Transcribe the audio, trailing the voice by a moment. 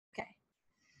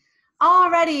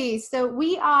Alrighty, so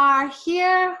we are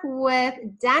here with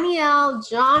Danielle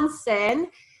Johnson.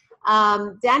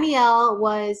 Danielle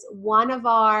was one of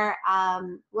our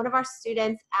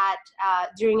students at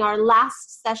during our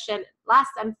last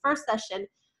and first session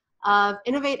of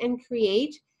Innovate and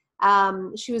Create.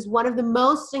 She was one of the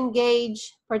most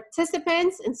engaged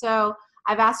participants, and so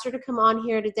I've asked her to come on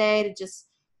here today to just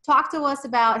talk to us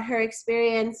about her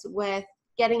experience with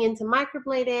getting into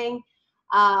microblading.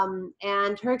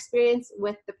 And her experience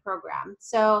with the program.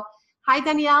 So, hi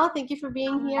Danielle, thank you for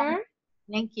being here.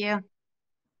 Thank you.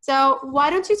 So why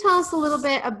don't you tell us a little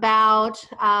bit about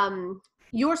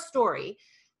your story?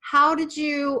 How did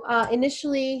you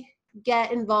initially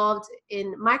get involved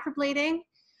in microblading?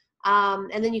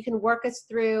 And then you can work us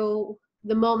through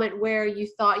the moment where you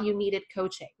thought you needed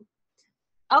coaching.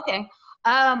 Okay.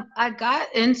 I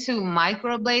got into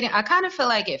microblading. I kind of feel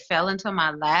like it fell into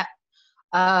my lap.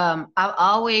 I've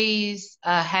always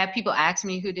had people ask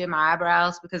me who did my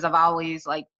eyebrows because I've always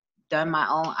done my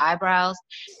own eyebrows,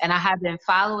 and I have been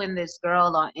following this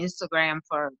girl on Instagram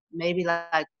for maybe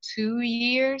like 2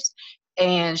 years,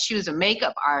 and she was a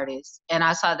makeup artist, and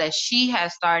I saw that she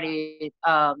had started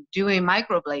doing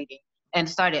microblading and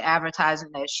started advertising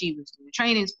that she was doing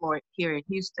trainings for it here in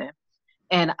Houston,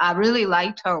 and I really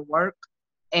liked her work.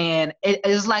 And it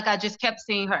was like I just kept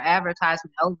seeing her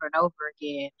advertisement over and over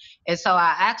again. And so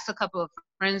I asked a couple of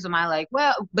friends of mine,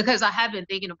 because I have been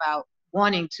thinking about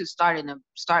wanting to start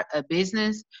a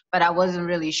business, but I wasn't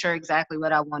really sure exactly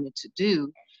what I wanted to do.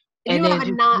 And you have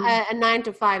a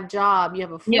 9-to-5 job. You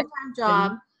have a full-time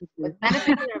job with benefits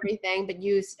and everything, but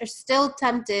you are still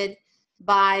tempted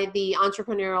by the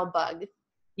entrepreneurial bug.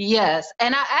 Yes.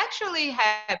 And I actually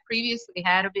had previously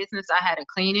had a business. I had a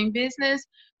cleaning business,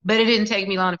 but it didn't take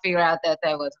me long to figure out that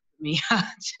wasn't for me.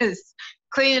 Just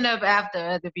cleaning up after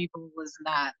other people was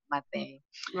not my thing.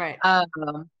 Right.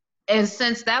 And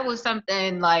since that was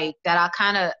something that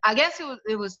I guess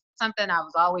it was something I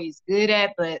was always good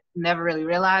at, but never really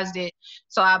realized it.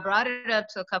 So I brought it up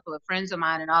to a couple of friends of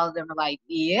mine, and all of them were like,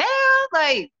 yeah,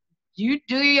 you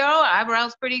do your own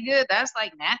eyebrows pretty good. That's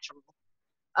natural.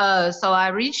 So I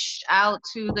reached out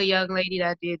to the young lady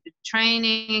that did the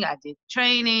training. I did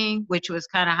training, which was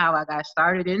kind of how I got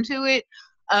started into it,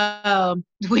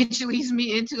 which leads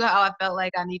me into how I felt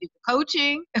like I needed the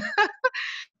coaching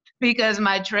because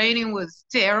my training was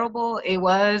terrible. It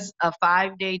was a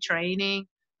 5-day training,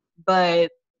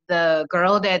 but the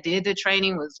girl that did the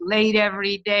training was late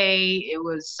every day. It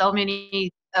was so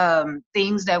many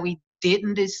things that we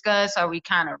didn't discuss or we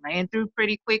kind of ran through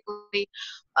pretty quickly.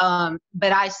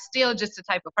 But I still, just the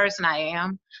type of person I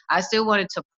am, I still wanted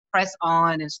to press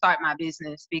on and start my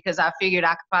business because I figured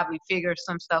I could probably figure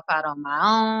some stuff out on my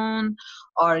own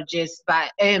or just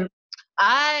and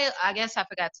I guess I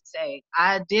forgot to say,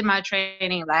 I did my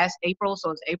training last April, so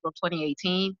it was April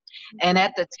 2018. And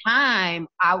at the time,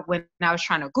 when I was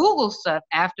trying to Google stuff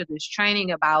after this training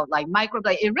about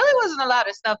microblade, it really wasn't a lot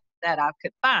of stuff that I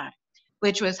could find,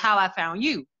 which was how I found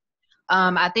you.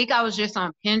 I think I was just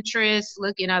on Pinterest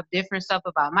looking up different stuff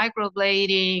about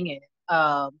microblading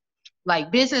and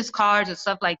business cards and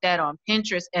stuff like that on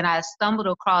Pinterest. And I stumbled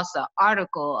across an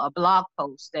article, a blog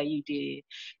post that you did.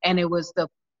 And it was the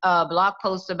blog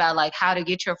post about how to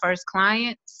get your first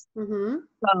clients. Mm-hmm.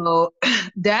 So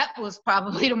that was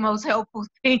probably the most helpful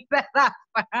thing that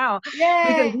I found.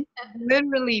 Yay. Because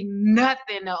literally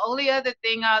nothing. The only other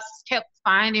thing I kept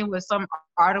finding was some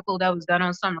article that was done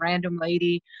on some random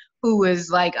lady who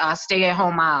was a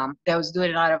stay-at-home mom that was doing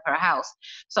it out of her house.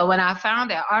 So when I found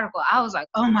that article, I was like,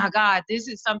 oh my God, this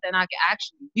is something I can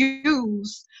actually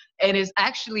use. And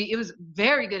it was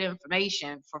very good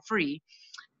information for free.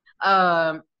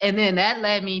 And then that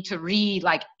led me to read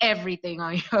everything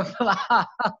on your blog.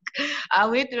 I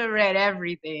went through and read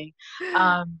everything.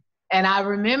 And I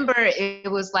remember it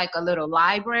was a little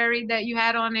library that you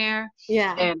had on there.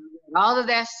 Yeah. And all of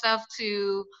that stuff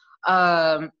too.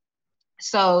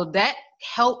 So that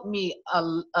helped me a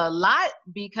lot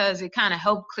because it kind of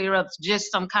helped clear up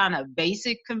just some kind of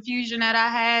basic confusion that I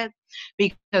had,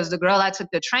 because the girl I took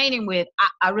the training with,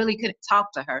 I really couldn't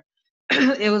talk to her.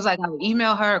 It was I would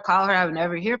email her or call her, I would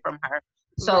never hear from her.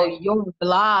 So Right. Your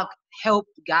blog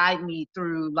helped guide me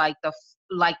through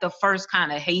the first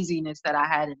kind of haziness that I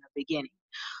had in the beginning,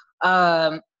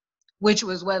 which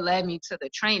was what led me to the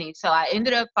training. So I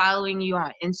ended up following you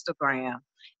on Instagram.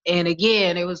 And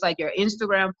again, it was your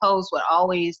Instagram posts would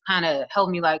always kind of help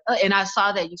me and I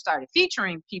saw that you started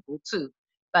featuring people too,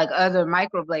 other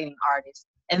microblading artists.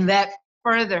 And that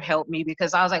further helped me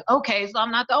because I was like, okay, so I'm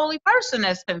not the only person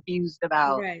that's confused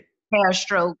about hair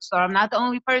strokes, or I'm not the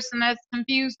only person that's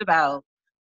confused about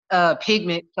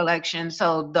pigment collection.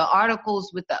 So the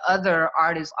articles with the other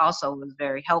artists also was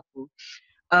very helpful.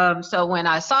 So when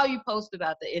I saw you post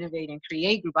about the Innovate and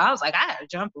Create group, I was like, I had to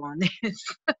jump on this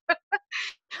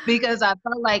because I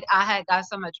felt like I had got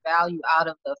so much value out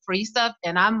of the free stuff.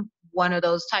 And I'm one of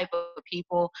those type of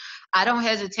people. I don't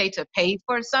hesitate to pay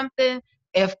for something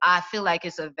if I feel like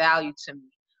it's of value to me,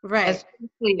 Right.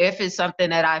 especially if it's something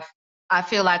that I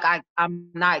feel like I'm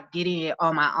not getting it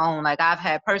on my own. Like I've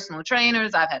had personal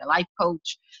trainers, I've had a life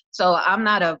coach. So I'm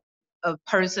not a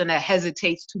person that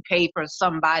hesitates to pay for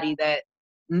somebody that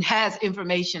has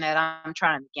information that I'm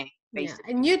trying to gain, Yeah.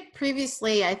 basically. And you'd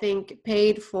previously, I think,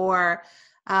 paid for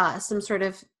some sort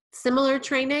of similar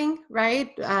training,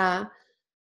 right? It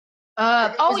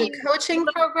Oh was a yeah. coaching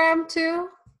program too.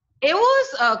 It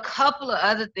was a couple of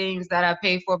other things that I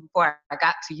paid for before I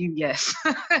got to you, yes.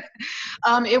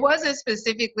 It wasn't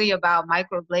specifically about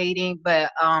microblading,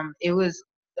 but it was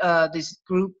this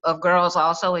group of girls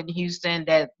also in Houston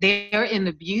that they're in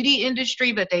the beauty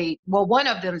industry, but well, one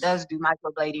of them does do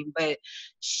microblading, but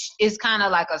it's kind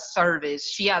of like a service.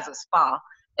 She has a spa,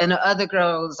 and the other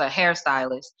girl is a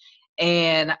hairstylist.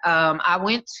 And I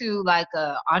went to like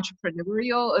a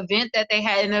entrepreneurial event that they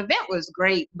had, and the event was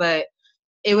great, but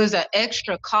it was an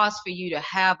extra cost for you to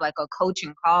have like a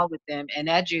coaching call with them, and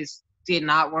that just did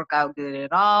not work out good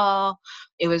at all.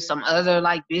 It was some other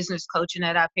like business coaching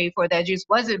that I paid for that just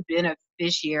wasn't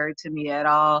beneficiary to me at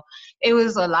all. It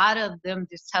was a lot of them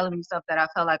just telling me stuff that I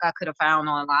felt like I could have found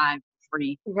online for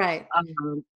free. Right.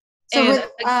 um, So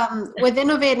and with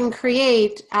Innovate and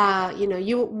Create,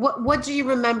 you what do you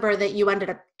remember that you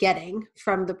ended up getting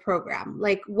from the program?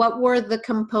 Like what were the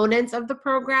components of the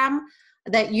program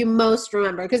that you most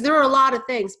remember? Because there were a lot of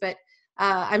things, but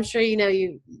I'm sure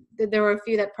there were a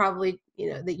few that probably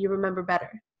that you remember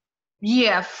better.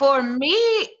 Yeah, for me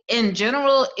in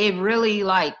general, it really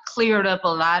like cleared up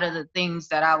a lot of the things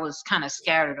that I was kind of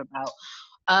scared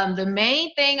about. The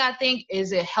main thing I think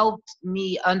is it helped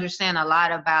me understand a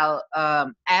lot about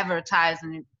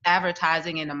advertising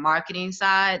and the marketing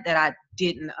side that I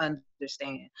didn't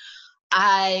understand.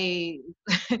 I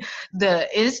the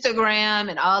Instagram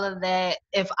and all of that,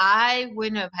 if I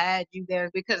wouldn't have had you there,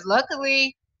 because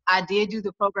luckily I did do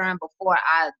the program before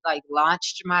I like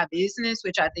launched my business,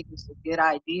 which I think was a good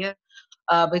idea.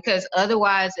 Because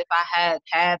otherwise, if I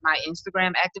had my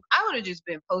Instagram active, I would have just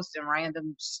been posting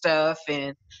random stuff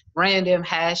and random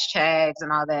hashtags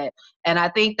and all that. And I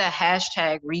think the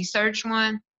hashtag research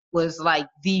one was like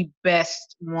the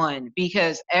best one,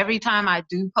 because every time I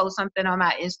do post something on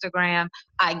my Instagram,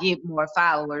 I get more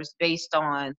followers based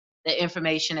on the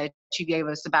information that you gave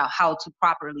us about how to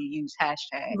properly use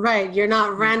hashtags. Right. You're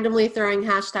not randomly throwing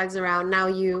hashtags around. Now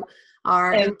you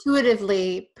are And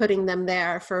intuitively putting them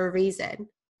there for a reason.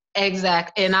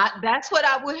 exactly. And that's what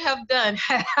I would have done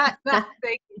had I not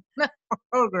taken the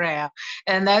program.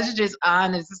 And that's just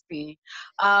honesty.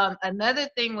 Another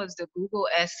thing was the Google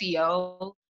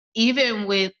SEO. Even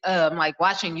with like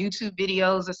watching YouTube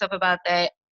videos and stuff about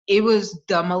that, it was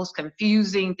the most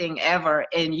confusing thing ever.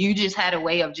 And you just had a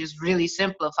way of just really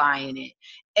simplifying it.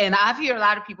 And I've heard a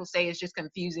lot of people say it's just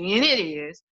confusing, and it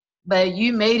is, but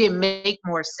you made it make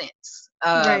more sense.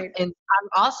 Right. And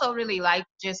I also really like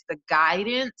just the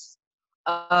guidance,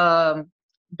 um,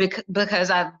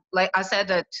 because I like I said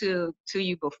that to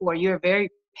you before. You're very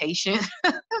patient,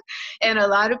 and a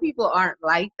lot of people aren't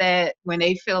like that when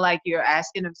they feel like you're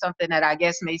asking them something that I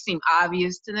guess may seem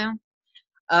obvious to them.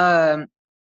 Um,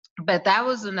 but that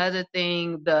was another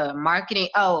thing. The marketing,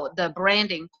 the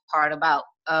branding part about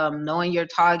knowing your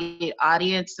target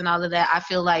audience and all of that. I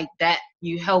feel like that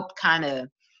you helped kind of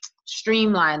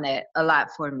streamline that a lot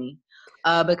for me.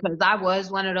 Because I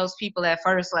was one of those people at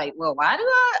first, like, well, why do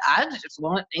I just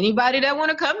want anybody that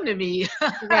want to come to me.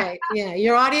 Right. Yeah.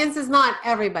 Your audience is not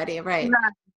everybody. Right.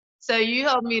 Right. So you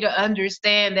helped me to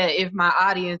understand that if my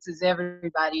audience is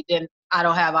everybody, then I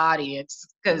don't have audience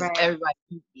because Right. everybody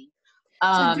needs me.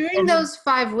 So during And then those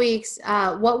 5 weeks,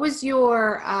 what was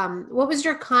your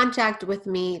contact with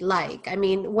me like? I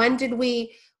mean, when did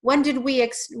we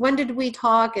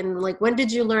talk, and like when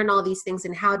did you learn all these things,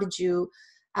 and how did you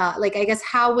like, I guess,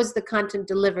 how was the content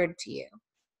delivered to you?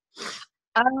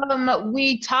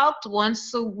 we talked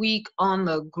once a week on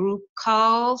the group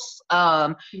calls,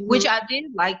 which Mhm. I did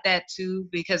like that too,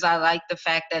 because I like the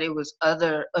fact that it was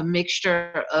a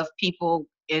mixture of people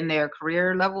in their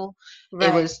career level. It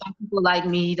Right. was some people like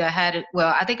me that had it.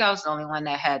 Well, I think I was the only one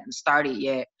that hadn't started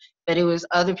yet, but it was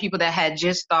other people that had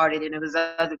just started, and it was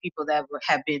other people that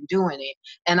have been doing it.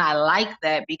 And I like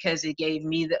that because it gave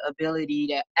me the ability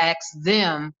to ask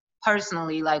them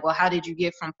personally, like, well, how did you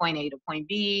get from point A to point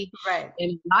B? Right.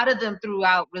 And a lot of them threw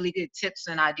out really good tips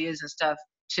and ideas and stuff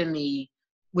to me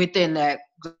within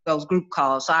those group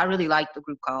calls. So I really liked the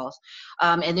group calls.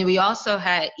 And then we also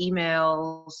had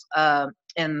emails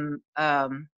and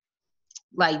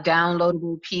like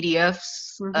downloadable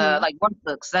PDFs, like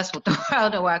workbooks. That's what I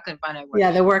don't know why I couldn't find that word.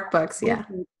 Yeah, the workbooks. Yeah.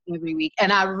 Every week.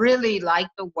 And I really like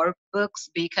the workbooks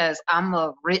because I'm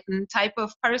a written type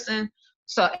of person.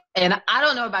 So, and I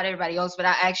don't know about everybody else, but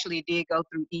I actually did go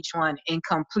through each one and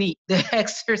complete the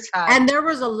exercise. And there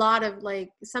was a lot of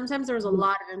sometimes there was a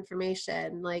lot of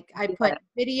information. Like I put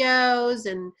videos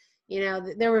and,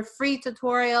 there were free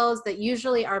tutorials that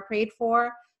usually are paid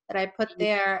for that I put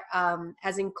there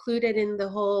as included in the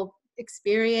whole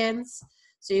experience.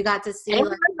 So you got to see a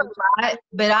lot,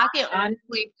 but I can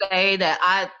honestly say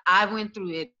that I went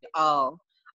through it all.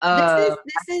 This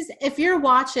is if you're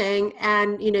watching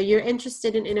and you're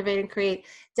interested in Innovate and Create,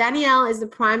 Danielle is the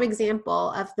prime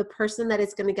example of the person that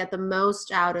is going to get the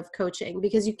most out of coaching,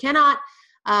 because you cannot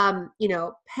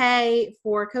pay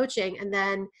for coaching and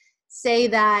then say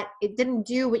that it didn't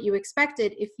do what you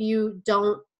expected if you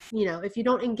don't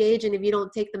engage and if you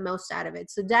don't take the most out of it.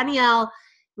 So Danielle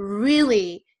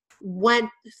really went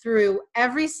through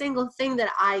every single thing that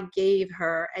I gave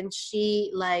her, and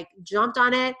she jumped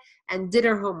on it and did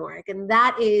her homework. And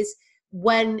that is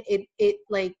when it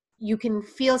you can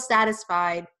feel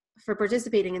satisfied for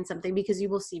participating in something, because you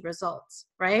will see results,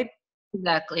 right?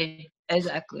 Exactly.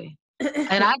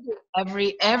 And I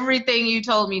did everything you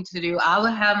told me to do. I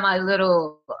would have my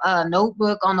little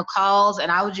notebook on the calls,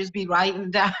 and I would just be writing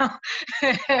down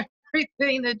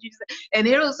everything that you said. And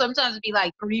it'll sometimes be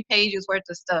like 3 pages worth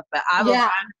of stuff. But I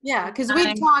will because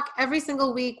we talk every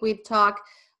single week. We'd talk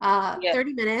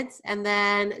 30 minutes, and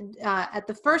then at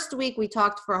the first week we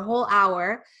talked for a whole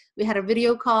hour. We had a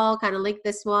video call kind of like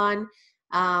this one,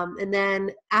 and then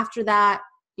after that,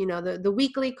 the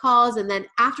weekly calls, and then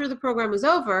after the program was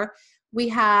over, we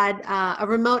had a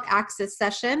remote access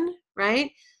session,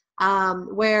 right?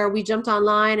 Where we jumped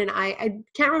online, and I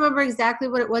can't remember exactly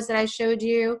what it was that I showed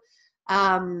you. We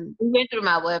went through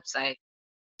my website.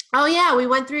 Oh yeah, we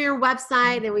went through your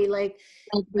website, and we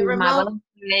the remote, my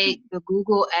website, the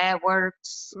Google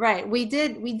AdWords. Right, we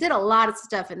did a lot of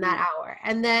stuff in that hour,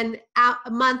 and then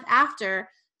a month after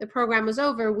the program was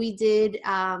over, we did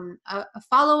a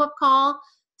follow-up call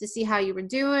to see how you were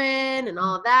doing and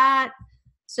all of that.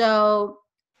 So,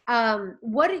 how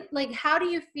do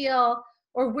you feel,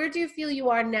 or where do you feel you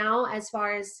are now as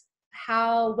far as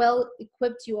how well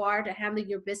equipped you are to handle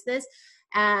your business,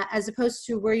 as opposed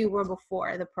to where you were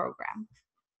before the program?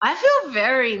 I feel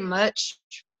very much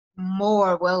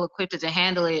more well equipped to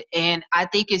handle it, and I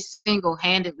think it's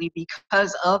single-handedly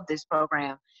because of this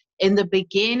program. In the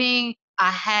beginning,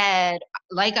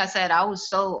 like I said, I was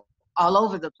so all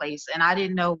over the place, and I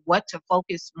didn't know what to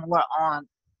focus more on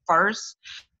first,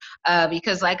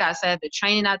 because like I said, the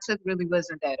training I took really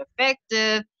wasn't that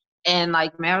effective. And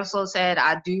like Marisol said,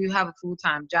 I do have a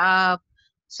full-time job,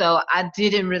 so I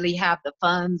didn't really have the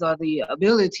funds or the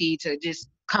ability to just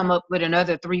come up with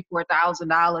another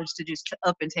 $3,000-$4,000 to just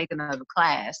up and take another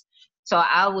class. So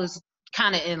I was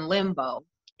kind of in limbo.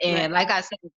 And like I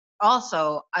said,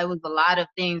 also, I was a lot of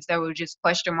things that were just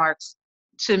question marks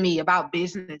to me about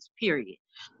business, period.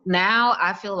 Now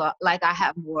I feel like I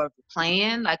have more of a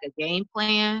plan, like a game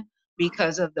plan,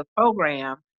 because of the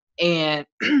program. And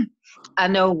I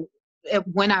know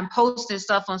when I'm posting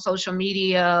stuff on social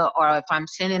media, or if I'm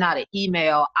sending out an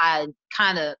email, I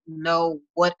kind of know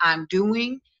what I'm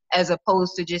doing, as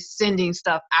opposed to just sending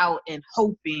stuff out and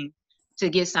hoping to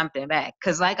get something back.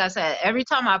 Because like I said, every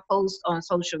time I post on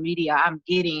social media, I'm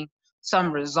getting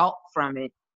some result from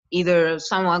it. Either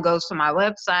someone goes to my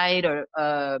website,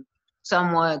 or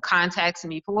someone contacts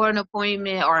me for an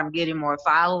appointment, or I'm getting more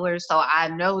followers. So I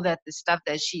know that the stuff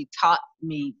that she taught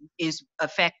me is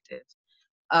effective.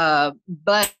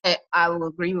 But I will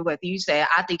agree with what you say.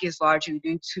 I think it's largely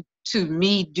due to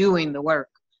me doing the work.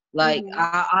 Like,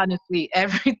 I honestly,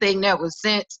 everything that was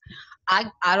sent,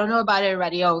 I don't know about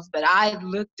everybody else, but I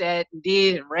looked at,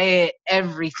 did, and read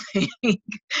everything.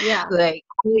 Yeah. Like,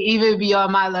 I would even be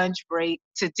on my lunch break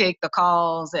to take the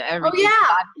calls and everything.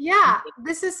 Oh yeah.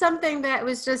 This is something that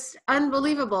was just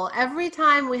unbelievable. Every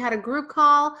time we had a group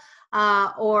call,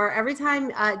 or every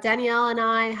time Danielle and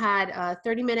I had a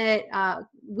 30-minute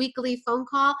weekly phone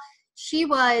call, she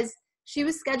was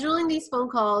scheduling these phone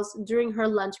calls during her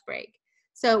lunch break.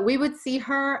 So we would see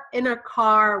her in her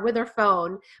car with her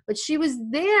phone, but she was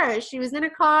there. She was in her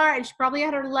car, and she probably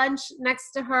had her lunch next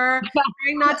to her,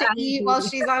 trying not to eat while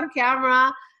she's on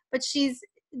camera. But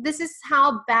this is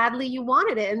how badly you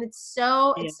wanted it, and it's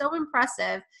so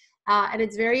impressive. And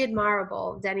it's very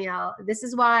admirable, Danielle. This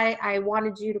is why I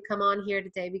wanted you to come on here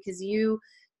today, because you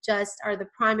just are the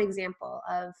prime example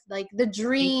of like the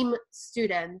dream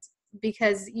student,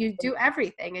 because you do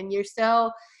everything and you're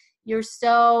so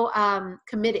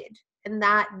committed, and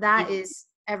that is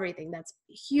everything. That's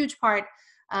a huge part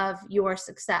of your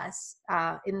success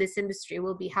in this industry,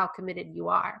 will be how committed you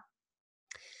are.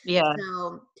 Yeah.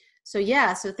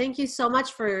 So thank you so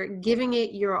much for giving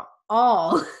it your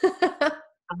all.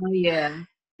 Oh, yeah.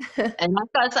 And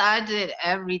because I did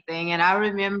everything, and I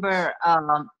remember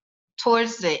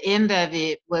towards the end of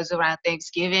it was around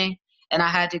Thanksgiving, and I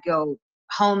had to go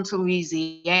home to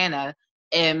Louisiana,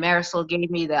 and Marisol gave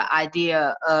me the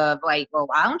idea of like, well,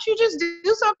 why don't you just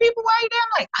do some people while you're there?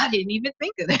 I'm like, I didn't even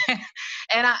think of that.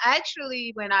 And I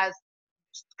actually,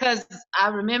 because I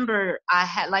remember I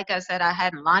had, like I said, I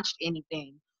hadn't launched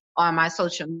anything on my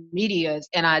social medias,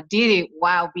 and I did it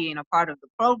while being a part of the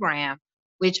program,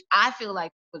 which I feel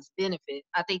like was benefit.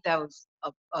 I think that was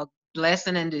a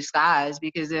blessing in disguise,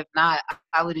 because if not,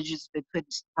 I would have just been putting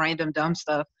random dumb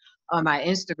stuff on my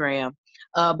Instagram.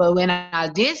 But when I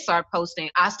did start posting,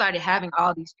 I started having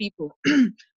all these people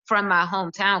from my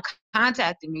hometown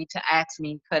contacting me to ask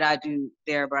me, could I do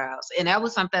their brows? And that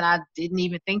was something I didn't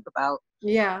even think about.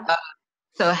 Yeah.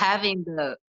 So having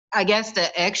I guess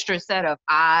the extra set of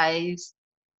eyes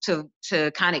to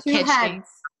kind of Two catch things. heads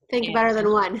think better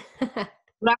than one.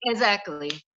 Right,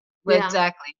 exactly. Yeah.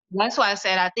 Exactly. That's why I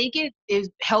said I think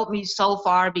it helped me so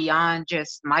far beyond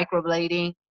just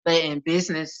microblading, but in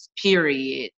business,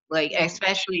 period. Like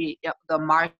especially the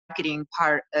marketing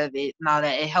part of it and all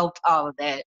that. It helped all of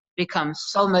that become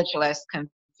so much less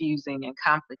confusing and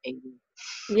complicated.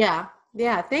 Yeah.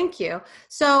 Yeah. Thank you.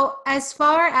 So as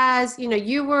far as,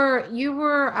 you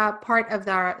were part of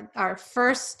our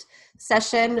first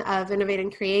session of Innovate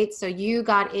and Create. So you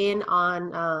got in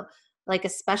on like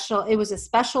it was a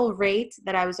special rate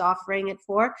that I was offering it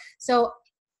for. So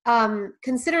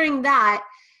considering that,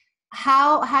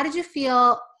 how did you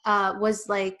feel was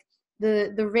like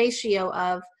the ratio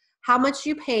of how much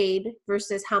you paid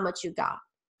versus how much you got?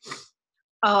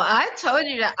 Oh, I told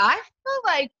you that I feel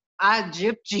like I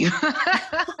gypped you.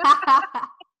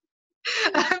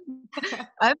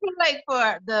 I feel like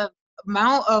for the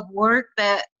amount of work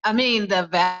the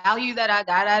value that I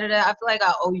got out of that, I feel like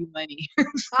I owe you money. Oh,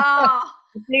 I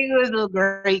think it was a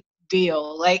great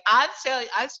deal. Like I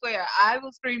swear, I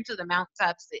will scream to the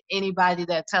mountaintops to anybody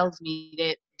that tells me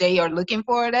that they are looking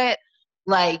for that.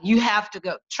 Like, you have to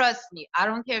go. Trust me. I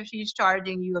don't care if she's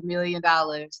charging you $1 million.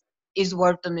 It's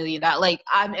worth $1 million. Like,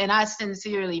 I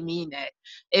sincerely mean that.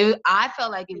 I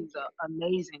felt like it was an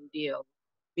amazing deal,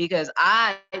 because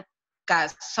I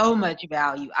got so much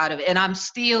value out of it, and I'm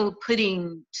still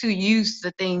putting to use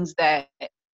the things that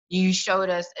you showed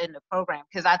us in the program,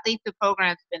 because I think the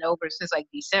program's been over since like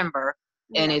December,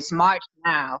 and yeah. it's March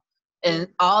now, and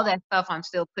all that stuff I'm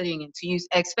still putting into use.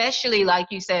 Especially like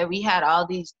you said, we had all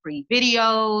these free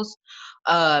videos,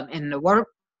 and the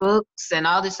workbooks and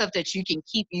all this stuff that you can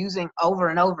keep using over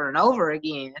and over and over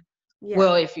again. Yeah.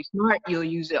 Well, if you're smart, you'll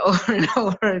use it over and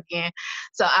over again.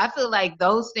 So I feel like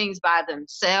those things by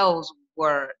themselves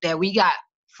that we got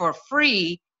for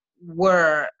free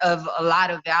were of a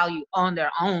lot of value on their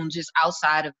own, just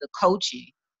outside of the coaching.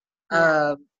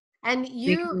 Yeah. Um, And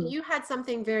because, you had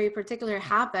something very particular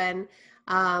happen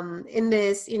in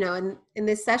this, in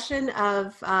this session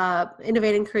of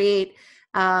Innovate and Create.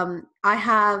 I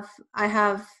have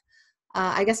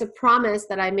I guess a promise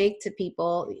that I make to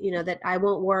people, that I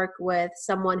won't work with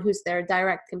someone who's their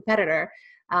direct competitor.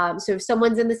 So if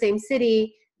someone's in the same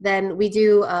city, then we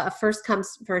do a first come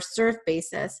first serve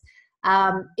basis.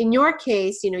 In your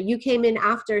case, you came in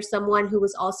after someone who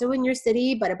was also in your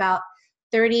city, but about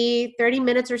 30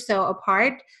 minutes or so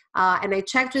apart. And I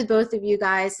checked with both of you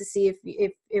guys to see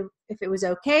if it was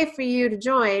okay for you to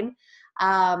join.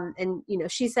 And,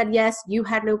 she said yes, you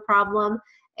had no problem.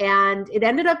 And it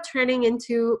ended up turning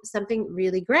into something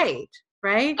really great,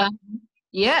 right?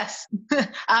 yes,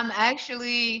 I'm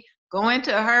actually going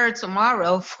to her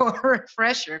tomorrow for a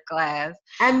refresher class.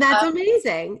 And that's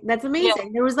amazing. That's Yeah,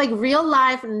 amazing. There was like real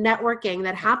life networking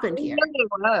that happened it here. really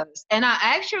was. And I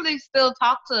actually still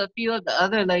talk to a few of the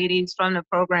other ladies from the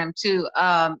program too.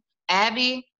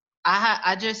 Abby,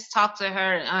 I just talked to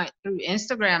her through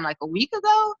Instagram like a week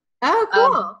ago. Oh,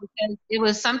 cool. Because it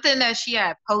was something that she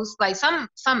had posted, like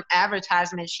some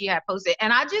advertisement she had posted,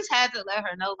 and I just had to let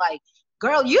her know, like,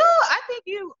 girl, I think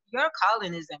your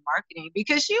calling is in marketing,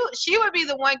 because she would be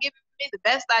the one giving me the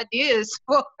best ideas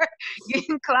for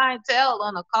getting clientele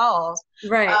on the calls.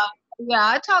 Right. Yeah,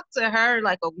 I talked to her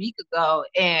like a week ago,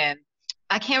 and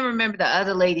I can't remember the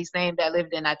other lady's name that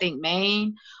lived in, I think,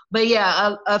 Maine. But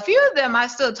yeah, a few of them I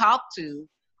still talk to.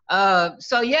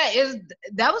 So yeah,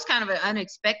 that was kind of an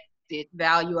unexpected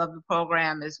value of the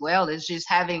program as well, is just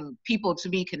having people to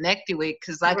be connected with.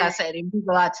 Because like I Right. said, it means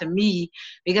a lot to me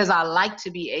because I like to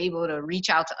be able to reach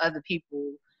out to other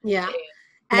people. Yeah.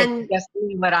 And And that's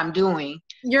really what I'm doing.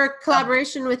 your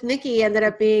collaboration with Nikki ended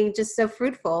up being just so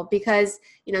fruitful because,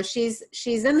 you know, she's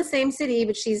in the same city,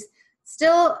 but she's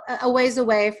still a ways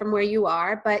away from where you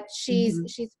are, but she's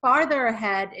Mhm. farther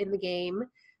ahead in the game.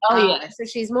 Oh yes. So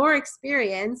she's more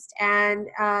experienced, and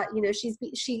you know,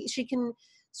 she can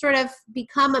sort of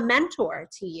become a mentor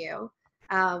to you,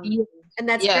 Yes. and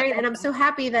that's Yes. great. And I'm so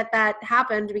happy that that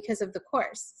happened because of the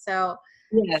course. So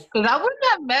Yes, because I wouldn't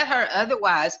have met her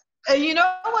otherwise. And you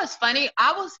know what's funny?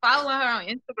 I was following her on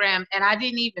Instagram and I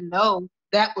didn't even know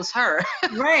that was her.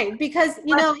 right, because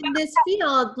you know, in this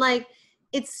field, like,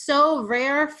 it's so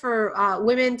rare for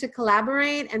women to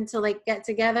collaborate and to like get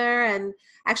together and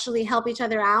actually help each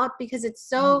other out, because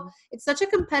Mhm. it's such a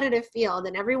competitive field,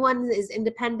 and everyone is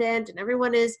independent and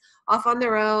everyone is off on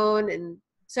their own. And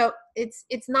so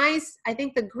it's nice. I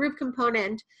think the group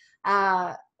component,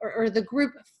 or the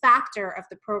group factor of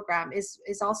the program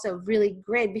is also really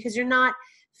great, because you're not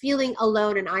feeling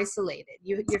alone and isolated.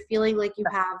 You're feeling like you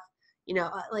have, you know,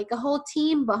 like a whole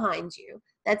team behind you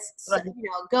that's, Right. you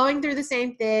know, going through the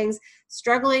same things,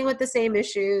 struggling with the same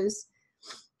issues.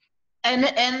 And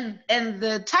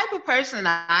the type of person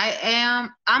I am,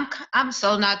 I'm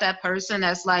so not that person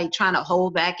that's like trying to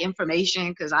hold back information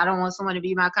because I don't want someone to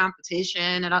be my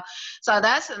competition and all. So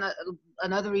that's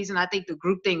another reason I think the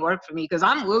group thing worked for me, because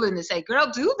I'm willing to say, girl,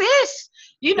 do this,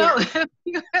 you Yeah.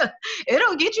 know,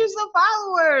 it'll get you some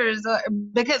followers.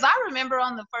 Because I remember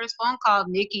on the first phone call,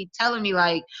 Nikki telling me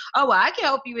like, oh, well, I can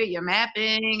help you with your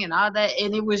mapping and all that.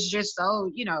 And it was just so,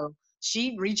 you know,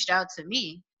 she reached out to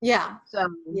me. Yeah. So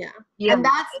Yeah. yeah, And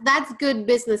that's good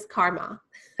business karma.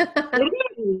 it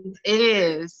is. It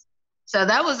is. So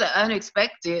that was an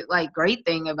unexpected, like, great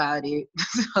thing about it.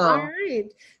 All So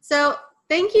right. So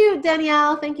thank you,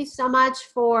 Danielle. Thank you so much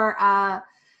for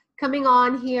coming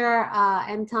on here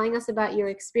and telling us about your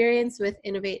experience with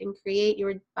Innovate and Create. You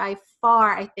were by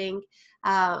far, I think,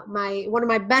 one of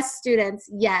my best students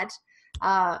yet.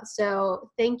 So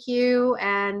thank you,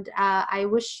 and I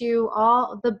wish you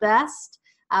all the best.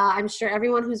 I'm sure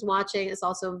everyone who's watching is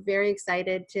also very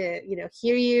excited to, you know,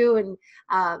 hear you and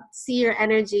see your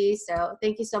energy. So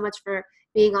thank you so much for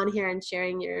being on here and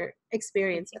sharing your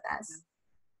experience with us.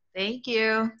 thank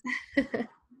you.